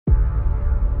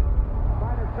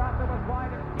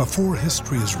Before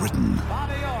history is written,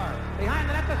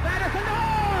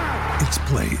 it's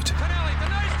played.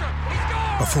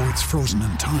 Before it's frozen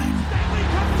in time,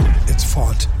 it's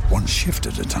fought one shift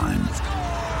at a time.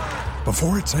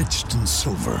 Before it's etched in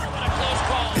silver,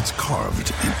 it's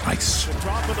carved in ice.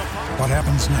 What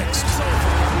happens next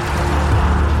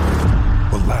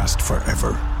will last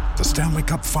forever. The Stanley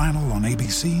Cup Final on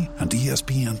ABC and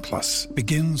ESPN Plus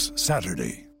begins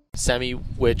Saturday. Sammy,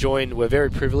 we're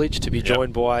very privileged to be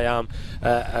joined by an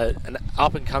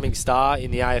up-and-coming star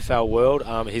in the AFL world.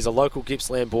 He's a local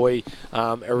Gippsland boy,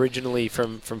 originally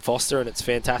from Foster, and it's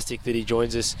fantastic that he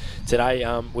joins us today.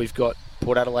 We've got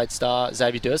Port Adelaide star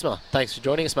Xavier Duursma. Thanks for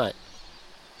joining us, mate.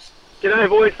 G'day,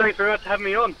 boys. Thanks very much for having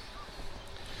me on.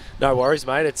 No worries,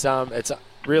 mate. It's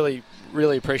really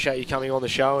appreciate you coming on the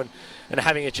show and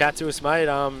having a chat to us, mate.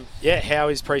 How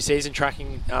is pre-season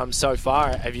tracking so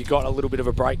far? Have you got a little bit of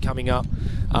a break coming up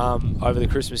over the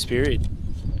Christmas period?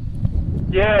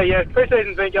 Yeah.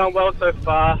 Pre-season's been going well so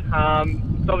far.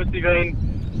 It's obviously been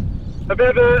a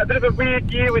bit of a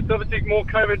weird year with obviously more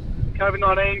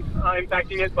COVID-19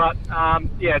 impacting it, but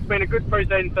it's been a good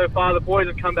pre-season so far. The boys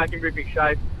have come back in really big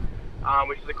shape,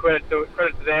 which is a credit to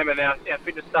them and our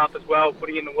fitness staff as well,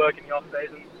 putting in the work in the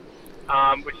off-season.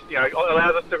 Which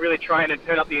allows us to really train and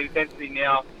turn up the intensity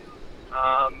now,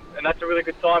 and that's a really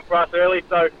good sign for us early.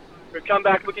 So we've come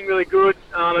back looking really good,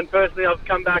 and personally I've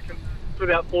come back and put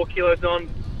about 4 kilos on,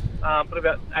 put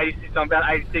about 86. I'm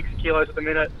about 86 kilos at the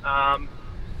minute, I've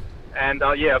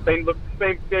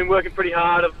been working pretty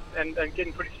hard and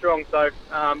getting pretty strong. So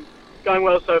going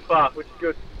well so far, which is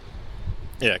good.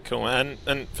 Yeah, cool. And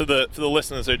for the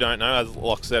listeners who don't know, as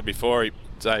Locke said before,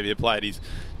 Xavier played his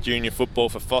junior football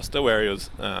for Foster, where he was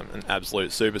an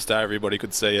absolute superstar. Everybody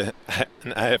could see an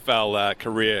AFL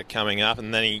career coming up,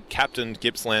 and then he captained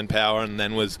Gippsland Power and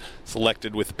then was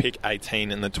selected with pick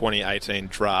 18 in the 2018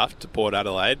 draft to Port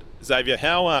Adelaide. Xavier,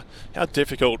 how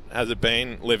difficult has it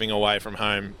been living away from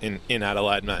home in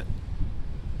Adelaide, mate?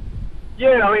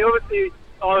 Yeah, I mean, obviously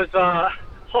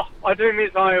I do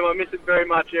miss home. I miss it very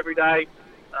much every day.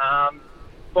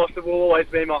 Foster will always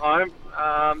be my home,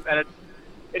 and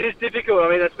it is difficult. I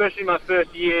mean, especially my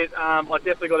first year, I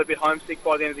definitely got a bit homesick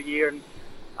by the end of the year, and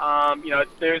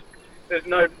there's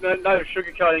no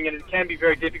sugarcoating, and it can be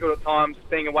very difficult at times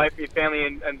being away from your family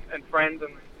and friends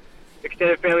and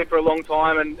extended family for a long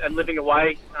time and living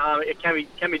away. It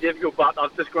can be difficult, but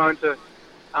I've just grown to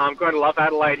love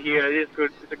Adelaide here. It is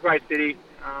good. It's a great city,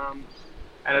 and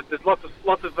there's lots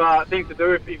of things to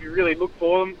do if you really look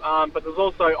for them. But there's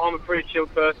also, I'm a pretty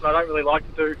chilled person. I don't really like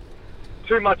to do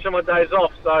too much on my days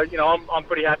off, so I'm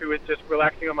pretty happy with just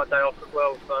relaxing on my day off as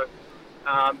well. So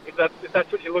if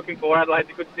that's what you're looking for,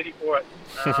 Adelaide's a good city for it.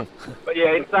 But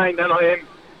yeah, in saying that,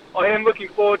 I am looking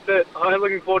forward to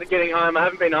getting home. I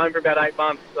haven't been home for about 8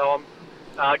 months, so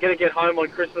I'm going to get home on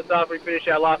Christmas after we finish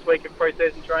our last week of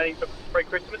pre-season training for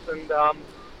pre-Christmas,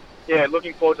 and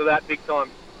looking forward to that big time.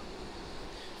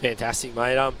 Fantastic,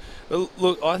 mate.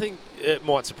 Look, I think it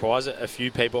might surprise a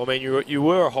few people. I mean, you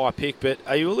were a high pick, but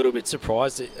are you a little bit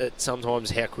surprised at sometimes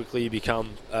how quickly you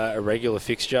become a regular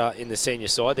fixture in the senior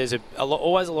side? There's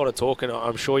always a lot of talk, and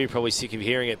I'm sure you're probably sick of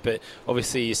hearing it, but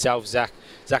obviously yourself, Zach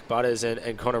Butters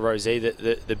and Connor Rosey,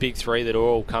 the big three that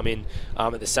all come in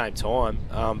at the same time.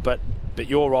 But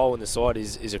your role in the side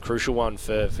is a crucial one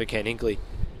for Ken Hinkley.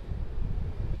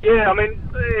 Yeah, I mean,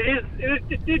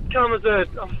 it did come as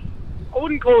I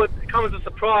wouldn't call it come as a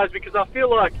surprise, because I feel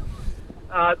like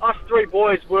us three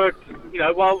boys worked,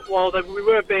 while we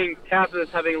were being touted as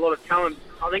having a lot of talent,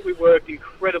 I think we worked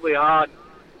incredibly hard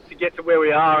to get to where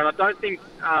we are. And I don't think,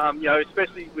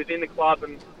 especially within the club,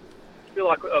 and I feel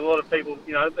like a lot of people,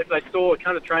 if they saw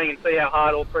come to training and see how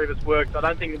hard all three of us worked, I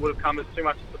don't think it would have come as too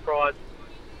much of a surprise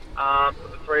for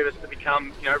the three of us to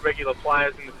become, regular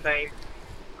players in the team.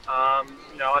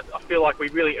 I feel like we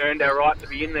really earned our right to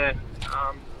be in there.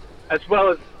 As well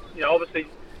as, obviously,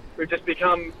 we've just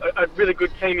become a really good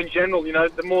team in general.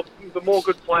 The more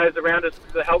good players around us,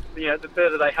 the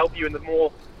better they help you, and the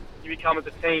more you become as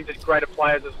a team, just greater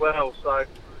players as well. So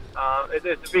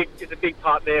it's a big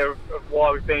part there of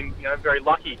why we've been, very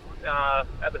lucky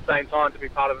at the same time to be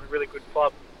part of a really good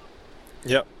club.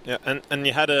 Yep. And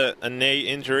you had a knee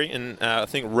injury in, I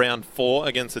think, round 4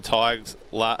 against the Tigers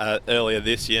earlier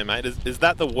this year, mate. Is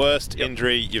that the worst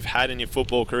injury you've had in your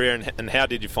football career, and how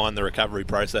did you find the recovery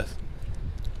process?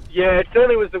 Yeah, it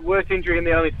certainly was the worst injury and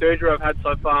the only surgery I've had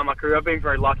so far in my career. I've been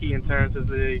very lucky in terms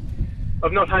of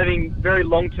not having very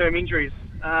long-term injuries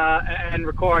and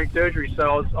requiring surgery.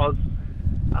 So it was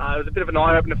a bit of an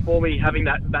eye-opener for me having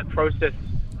that process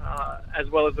as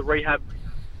well as the rehab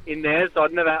in there. So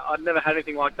I'd never had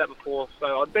anything like that before.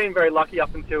 So I'd been very lucky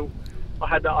up until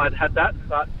I'd had that.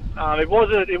 But it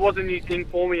was a new thing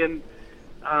for me, and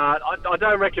I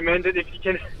don't recommend it. If you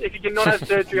can not have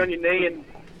surgery on your knee and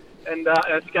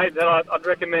escape that, I'd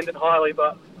recommend it highly.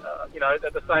 But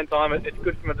at the same time, it's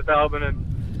good for my development,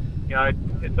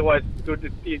 and it's always good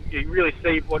to you really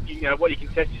see what you can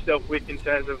test yourself with in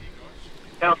terms of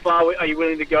how far are you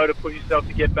willing to go to push yourself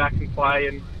to get back and play,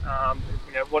 and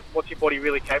what's your body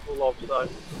really capable of. So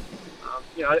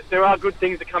there are good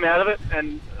things that come out of it,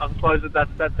 and I suppose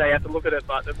that's how you have to look at it.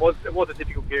 But it was a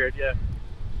difficult period, yeah.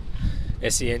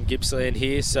 SEN Gippsland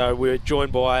here, so we're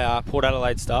joined by Port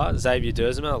Adelaide star Xavier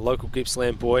Duursma, a local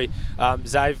Gippsland boy.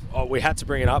 Xav, we had to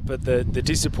bring it up, but the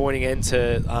disappointing end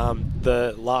to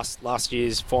the last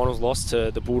year's finals loss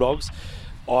to the Bulldogs,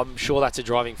 I'm sure that's a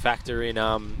driving factor in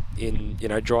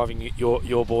driving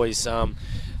your boys over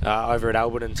at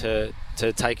Alberton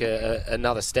to take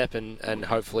another step and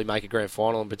hopefully make a grand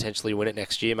final and potentially win it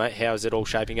next year, mate. How is it all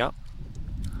shaping up?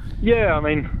 Yeah, I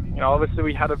mean, obviously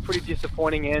we had a pretty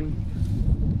disappointing end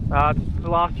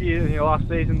last year, last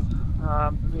season's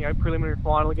preliminary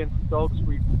final against the Dogs.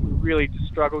 We really just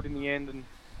struggled in the end and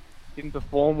didn't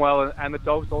perform well, and the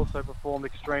Dogs also performed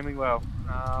extremely well.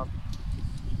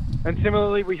 And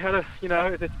similarly, we had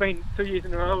it's been 2 years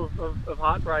in a row of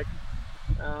heartbreak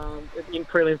in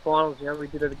prelim finals. We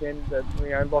did it again.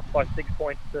 Lost by 6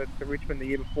 points to Richmond the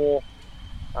year before.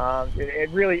 It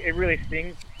really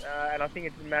stings, and I think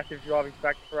it's a massive driving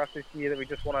factor for us this year that we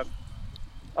just want to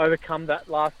overcome that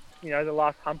last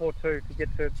hump or two to get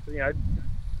to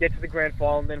the grand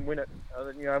final and then win it.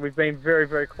 We've been very,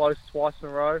 very close twice in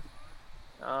a row,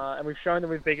 and we've shown that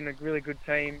we've been a really good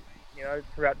team,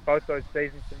 throughout both those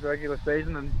seasons, the regular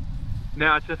season, and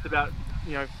now it's just about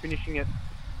finishing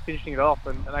it off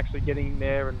and actually getting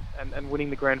there and winning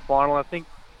the grand final. I think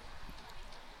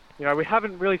we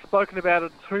haven't really spoken about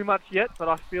it too much yet, but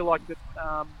I feel like that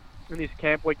in this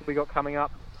camp week that we got coming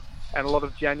up, and a lot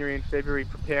of January and February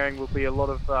preparing, will be a lot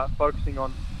of focusing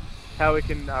on how we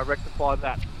can rectify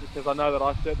that, because I know that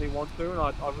I certainly want to, and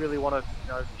I really want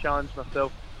to challenge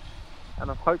myself, and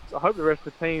I hope the rest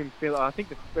of the team I think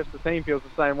the rest of the team feels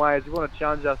the same way, as we want to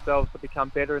challenge ourselves to become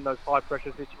better in those high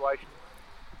pressure situations,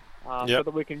 so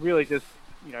that we can really just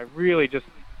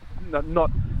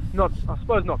not I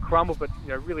suppose not crumble, but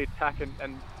really attack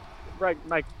and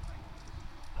make.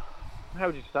 How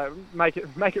would you say? Make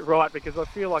it right, because I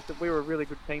feel like that we were a really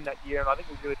good team that year, and I think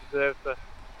we really deserved to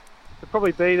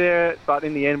probably be there. But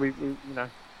in the end, we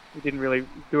didn't really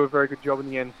do a very good job in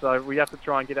the end. So we have to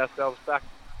try and get ourselves back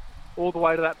all the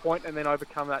way to that point, and then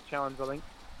overcome that challenge, I think.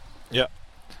 Yeah,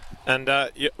 and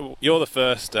you're the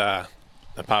first,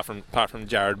 apart from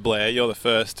Jared Blair, you're the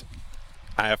first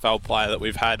AFL player that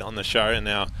we've had on the show in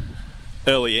our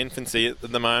early infancy at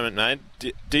the moment, mate.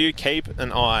 Do you keep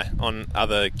an eye on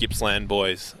other Gippsland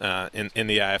boys in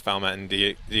the AFL, mate? And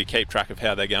do you keep track of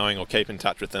how they're going, or keep in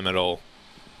touch with them at all?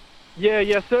 Yeah,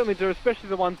 certainly do. Especially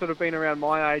the ones that have been around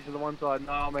my age, and the ones I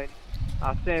know. I mean,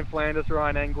 Sam Flanders,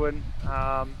 Ryan Engwin,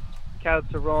 Caleb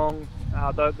Sarong.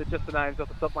 They're just the names off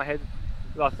the top of my head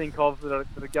that I think of that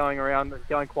are going around, and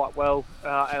going quite well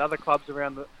at other clubs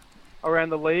around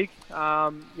the league.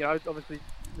 Obviously,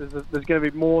 there's going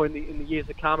to be more in the years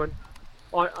to come, and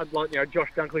I'd like Josh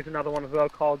Dunkley's another one as well,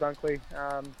 Kyle Dunkley.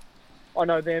 I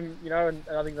know them, and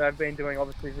I think they've been doing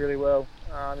obviously really well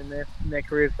in their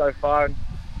careers so far, and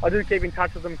I do keep in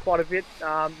touch with them quite a bit,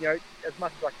 as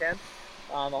much as I can.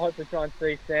 I hopefully try and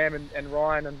see Sam and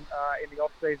Ryan and in the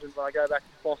off season when I go back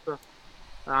to Foster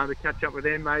to catch up with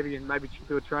them maybe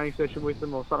do a training session with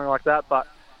them or something like that. But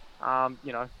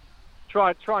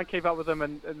try and keep up with them,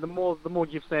 and the more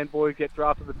Gippsland boys get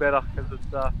drafted, the better, because it's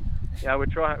we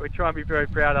try and be very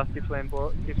proud of us Gippsland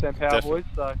Power boys.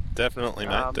 So definitely,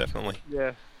 mate, definitely.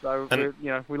 Yeah, so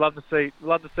we love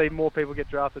to see more people get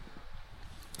drafted.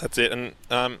 That's it,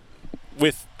 and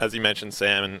with, as you mentioned,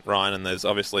 Sam and Ryan, and there's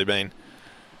obviously been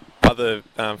other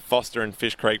Foster and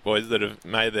Fish Creek boys that have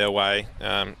made their way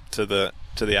to the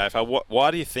AFL.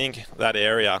 Why do you think that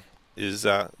area is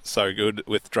so good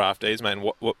with draftees, man?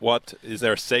 What is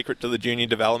there a secret to the junior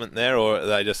development there, or are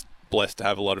they just blessed to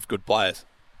have a lot of good players?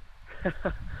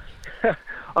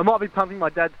 I might be pumping my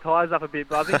dad's tyres up a bit,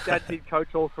 but I think Dad did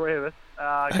coach all three of us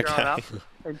growing up,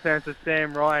 in terms of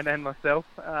Sam, Ryan, and myself,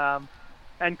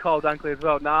 and Kyle Dunkley as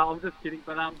well. No, I'm just kidding,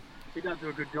 but he does do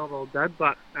a good job, old Dad.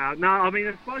 But no, I mean,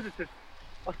 I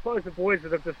suppose the boys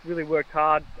that have just really worked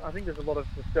hard. I think there's a lot of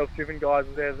self-driven guys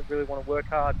there that really want to work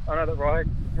hard. I know that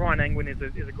Ryan Engwin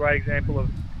is a great example of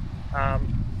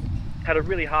had a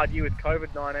really hard year with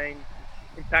COVID-19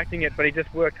 impacting it, but he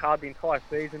just worked hard the entire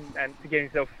season and to get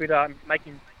himself fitter, and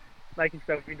making make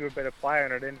himself into a better player,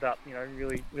 and it ends up,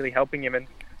 really, really helping him. And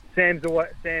Sam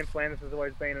Flanders has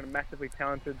always been a massively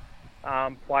talented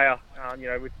player,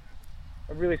 with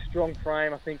a really strong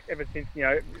frame. I think ever since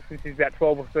he's about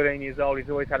 12 or 13 years old, he's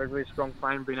always had a really strong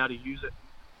frame and been able to use it.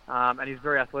 And he's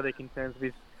very athletic in terms of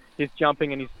his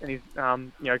jumping and his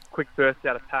quick bursts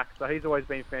out of pack. So he's always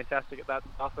been fantastic at that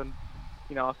stuff. And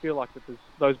I feel like that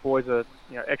those boys are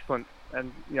excellent,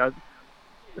 and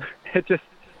they're just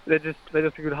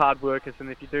good hard workers. And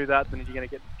if you do that, then you're going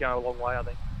to go a long way, I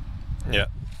think. Yeah.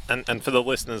 And for the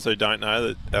listeners who don't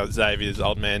know, that Xavier's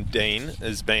old man Dean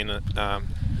has been a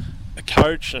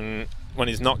coach, and when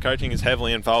he's not coaching, is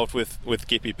heavily involved with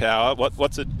Gippy Power.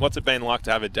 What's it been like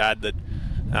to have a dad that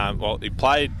he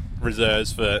played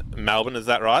reserves for Melbourne? Is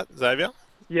that right, Xavier?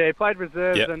 Yeah, he played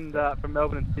reserves and for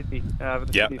Melbourne and Sydney, for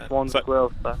the Sydney Swans as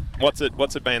well. So. What's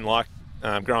it been like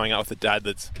growing up with a dad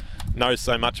that knows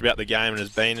so much about the game and has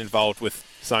been involved with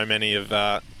so many of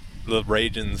the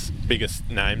region's biggest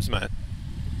names, mate?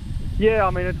 Yeah,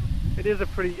 I mean it is a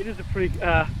pretty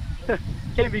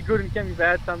can be good and can be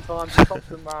bad sometimes.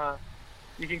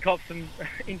 You can cop some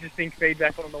interesting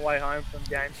feedback on the way home from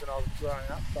games when I was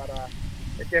growing up, but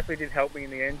it definitely did help me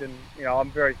in the end, and I'm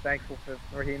very thankful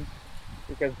for him,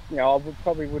 because I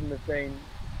probably wouldn't have been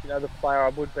the player I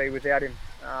would be without him.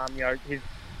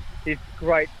 His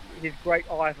great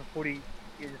eye for footy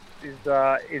is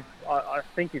I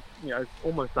think it's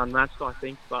almost unmatched, I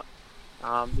think, but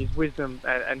his wisdom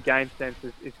and game sense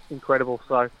is incredible.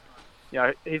 So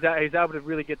he's able to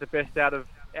really get the best out of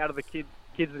the kids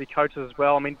that he coaches as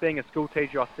well. I mean, being a school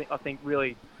teacher, I think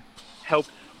really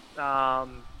helps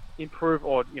improve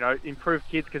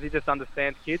kids, because he just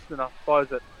understands kids, and I suppose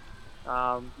that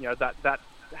that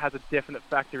has a definite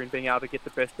factor in being able to get the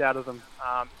best out of them.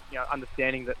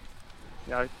 Understanding that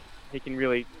he can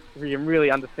really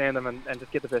understand them and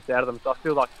just get the best out of them. So I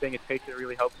feel like being a teacher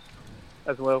really helps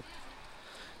as well.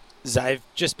 Xav,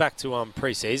 just back to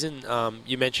pre-season.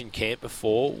 You mentioned camp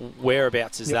before.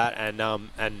 Whereabouts is that?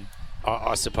 And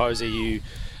I suppose are you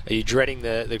dreading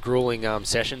the grueling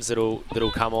sessions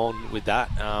that'll come on with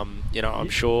that? I'm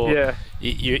sure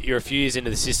you're a few years into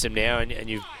the system now, and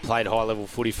you've played high level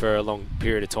footy for a long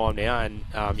period of time now, and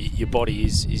your body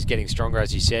is getting stronger,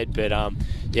 as you said. But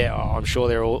I'm sure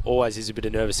there always is a bit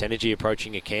of nervous energy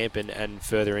approaching a camp and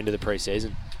further into the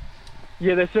pre-season.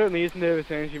 Yeah, there certainly is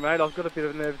nervous energy, mate. I've got a bit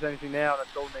of nervous energy now, and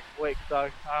it's all next week. So,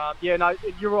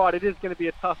 you're right. It is going to be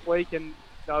a tough week, and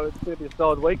it's going to be a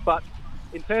solid week. But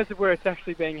in terms of where it's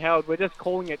actually being held, we're just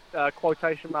calling it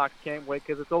quotation marks camp week,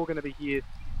 because it's all going to be here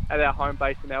at our home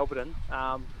base in Alberton.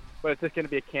 But it's just going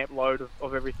to be a camp load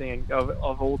of everything,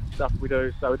 of all the stuff we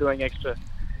do. So we're doing extra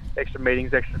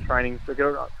meetings, extra training. So we're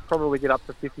going to probably get up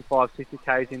to 55, 60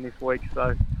 Ks in this week.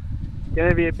 So it's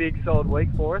going to be a big, solid week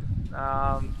for us.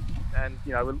 And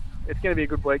it's going to be a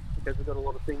good week, because we've got a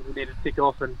lot of things we need to tick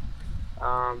off and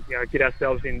get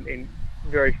ourselves in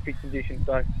very fit condition.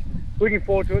 So looking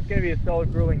forward to it. It's going to be a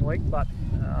solid, grueling week, but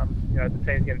the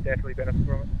team's going to definitely benefit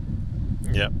from it.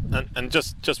 Yeah, and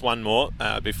just one more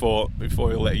before we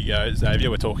let you go, Xavier.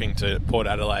 We're talking to Port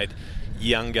Adelaide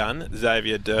young gun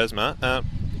Xavier Duursma.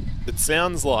 It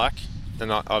sounds like,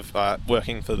 and I've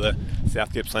working for the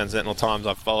South Gippsland Sentinel Times,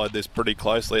 I've followed this pretty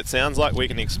closely. It sounds like we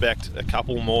can expect a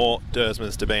couple more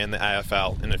Duursmas to be in the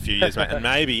AFL in a few years, mate, and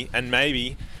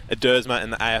maybe a Duursma in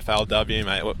the AFLW,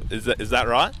 mate. Is that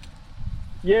right?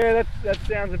 Yeah, that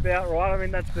sounds about right. I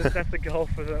mean, that's the goal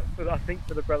for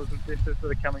the brothers and sisters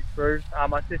that are coming through.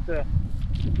 My sister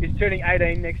is turning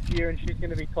 18 next year, and she's going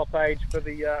to be top age for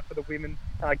the women's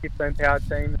Gippsland Power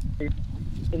team. She's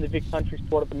in the Vic Country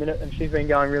squad at the minute, and she's been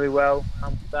going really well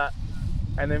with that.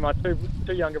 And then my two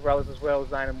younger brothers as well,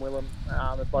 Zane and Willem,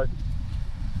 are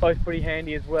both pretty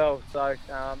handy as well. So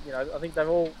I think they're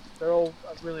all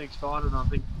really excited, and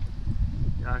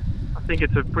I think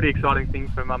it's a pretty exciting thing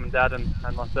for Mum and Dad and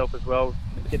myself as well.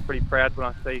 I get pretty proud when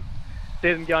I see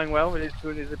them going well. It is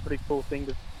good. It's a pretty cool thing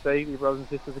to see. Your brothers and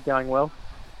sisters are going well.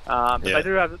 They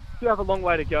do have a long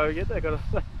way to go yet. They're going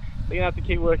to have to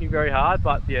keep working very hard.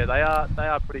 But yeah, they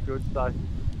are pretty good. So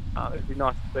it'd be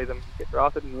nice to see them get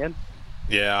drafted in the end.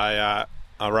 Yeah,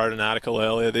 I wrote an article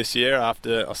earlier this year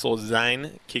after I saw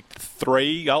Zane kicked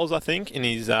 3 goals, I think, in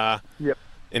his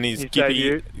in his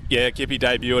Gippy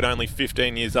debut at only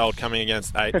 15 years old, coming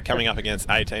up against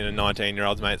 18 and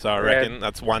 19-year-olds, mate. So I reckon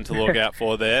that's one to look out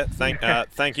for there. Thank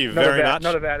you very much.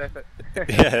 Not a bad effort.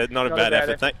 Yeah, not a bad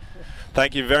effort.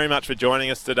 Thank you very much for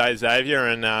joining us today, Xavier,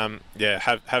 and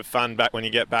have fun back when you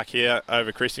get back here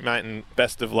over Chrissy, mate, and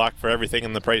best of luck for everything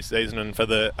in the pre-season and for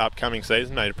the upcoming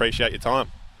season, mate. Appreciate your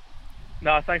time.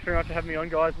 No, thanks very much for having me on,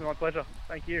 guys. It's my pleasure.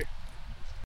 Thank you.